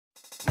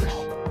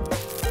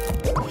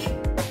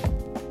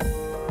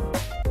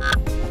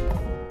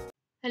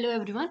Hello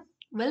everyone,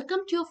 welcome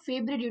to your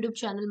favorite YouTube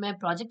channel, My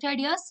Project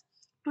Ideas.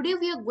 Today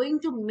we are going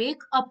to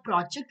make a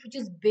project which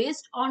is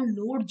based on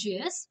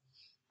Node.js,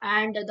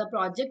 and the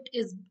project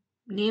is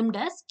named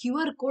as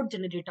QR code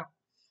generator.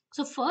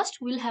 So first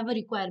we'll have a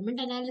requirement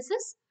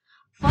analysis.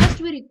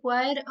 First we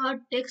require a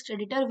text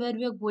editor where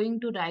we are going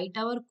to write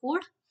our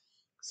code.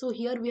 So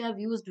here we have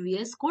used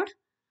VS Code.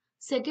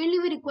 Secondly,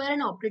 we require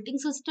an operating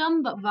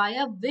system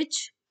via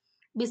which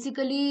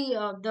basically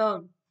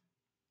the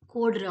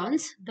code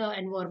runs, the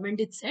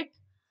environment is set.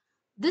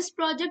 This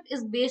project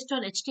is based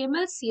on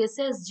HTML,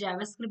 CSS,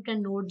 JavaScript,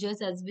 and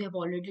Node.js as we have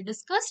already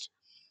discussed.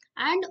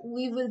 And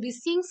we will be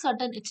seeing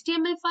certain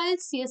HTML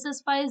files,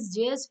 CSS files,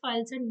 JS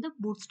files, and the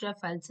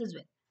Bootstrap files as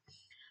well.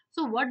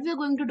 So what we are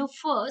going to do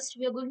first,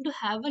 we are going to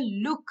have a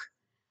look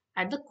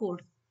at the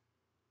code.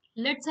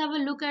 Let's have a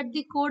look at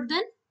the code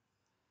then.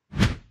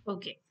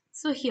 Okay,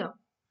 so here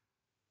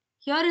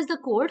is the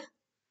code.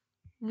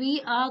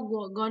 We are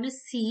gonna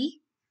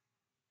see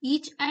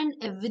each and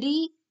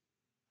every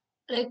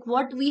like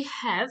what we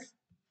have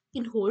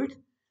in hold,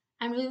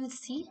 and we will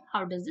see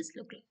how does this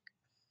look like.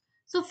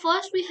 So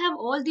first we have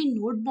all the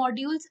node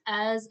modules,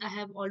 as I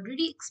have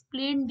already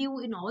explained you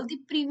in all the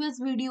previous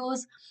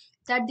videos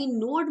that the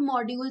node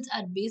modules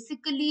are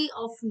basically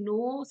of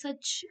no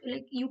such,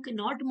 like you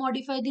cannot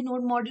modify the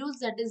node modules,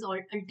 that is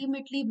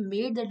ultimately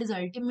made, that is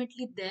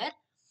ultimately there.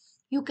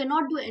 You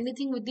cannot do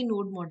anything with the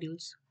node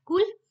modules.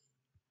 Cool,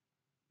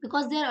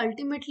 because they are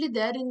ultimately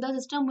there in the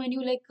system. When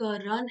you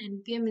run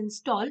npm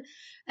install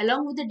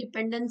along with the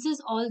dependencies,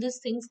 all these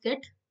things get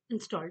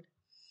installed.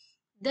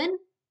 Then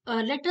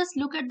let us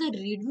look at the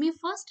readme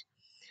first.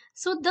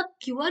 So the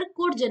QR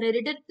code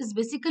generator is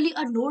basically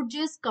a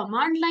Node.js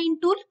command line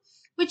tool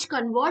which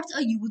converts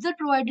a user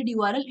provided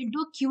URL into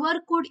a QR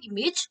code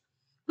image,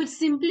 which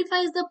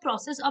simplifies the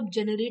process of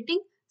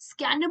generating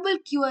scannable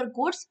QR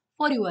codes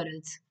for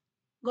URLs.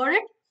 Got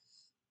it?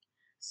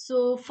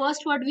 So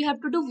first what we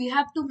have to do, we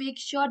have to make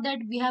sure that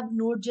we have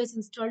Node.js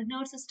installed in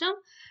our system.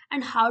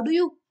 And how do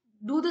you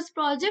do this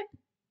project?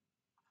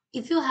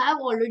 If you have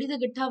already the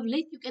GitHub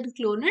link, you can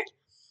clone it.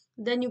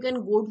 Then you can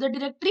go to the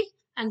directory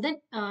and then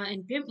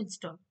npm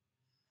install.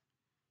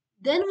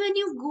 Then when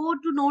you go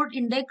to node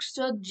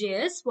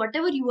index.js,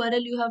 whatever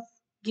URL you have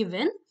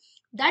given,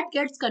 that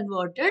gets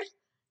converted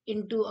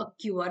into a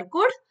QR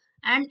code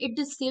and it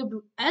is saved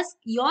as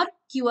your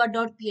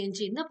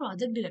qr.png in the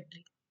project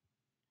directory.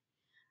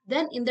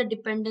 Then in the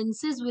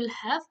dependencies, we'll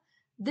have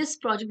this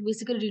project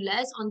basically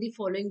relies on the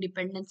following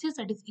dependencies,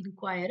 that is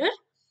inquirer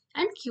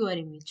and QR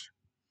image.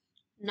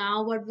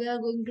 Now what we are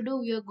going to do,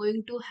 we are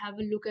going to have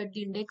a look at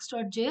the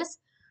index.js.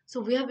 So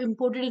we have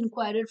imported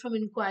inquirer from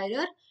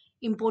inquirer,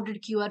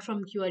 imported QR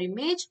from QR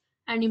image,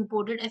 and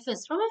imported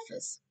fs from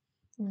fs.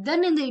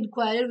 Then in the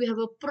inquirer, we have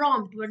a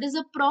prompt. What is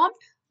a prompt?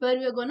 Where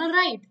we are going to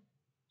write.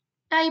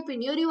 Type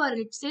in your URL.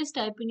 It says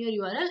type in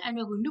your URL and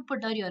we are going to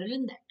put our URL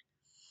in that.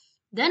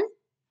 Then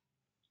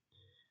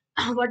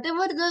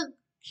whatever the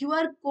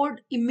QR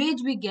code image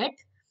we get,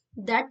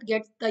 the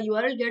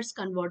URL gets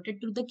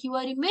converted to the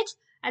QR image,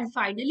 and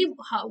finally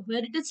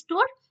where it is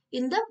stored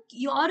in the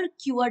your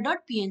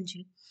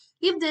qr.png.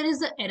 If there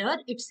is an error,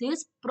 it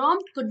says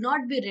prompt could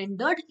not be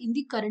rendered in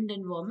the current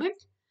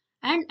environment,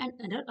 and an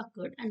error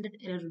occurred, and that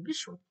error will be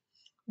shown.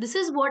 This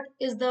is what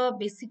is the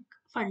basic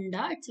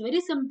funda. It's a very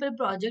simple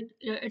project.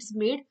 It's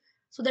made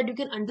so that you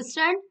can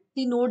understand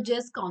the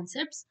Node.js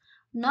concepts.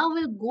 Now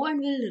we'll go and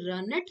we'll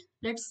run it.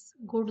 Let's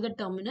go to the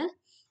terminal.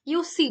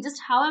 You see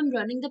just how I'm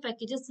running the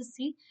packages to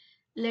see.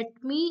 Let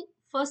me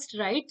first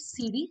write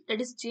cd, that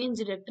is change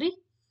directory.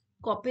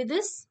 Copy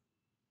this.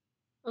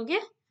 Okay.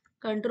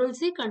 Control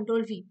C,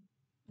 Control V.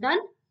 Done.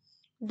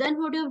 Then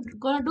what you're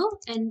gonna do,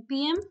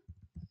 npm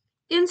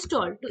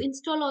install to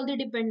install all the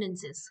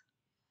dependencies.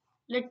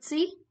 Let's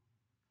see.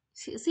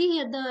 See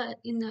here the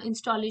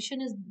installation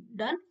is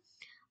done.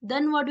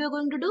 Then what we are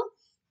going to do,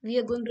 we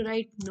are going to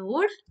write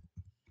node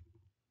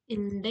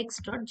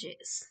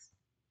index.js.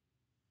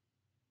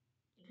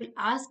 It will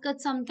ask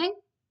us something,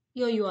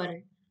 your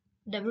URL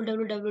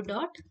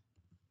www.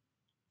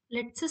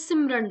 Let's say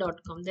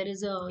simran.com. There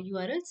is a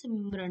URL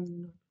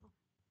simran.com.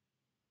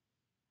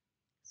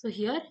 So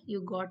here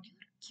you got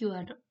your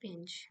QR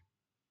page.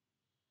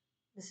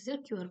 This is your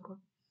QR code.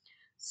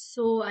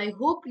 So I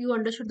hope you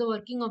understood the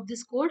working of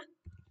this code.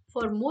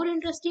 For more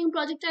interesting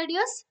project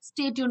ideas,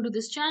 stay tuned to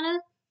this channel.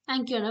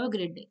 Thank you and have a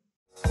great day.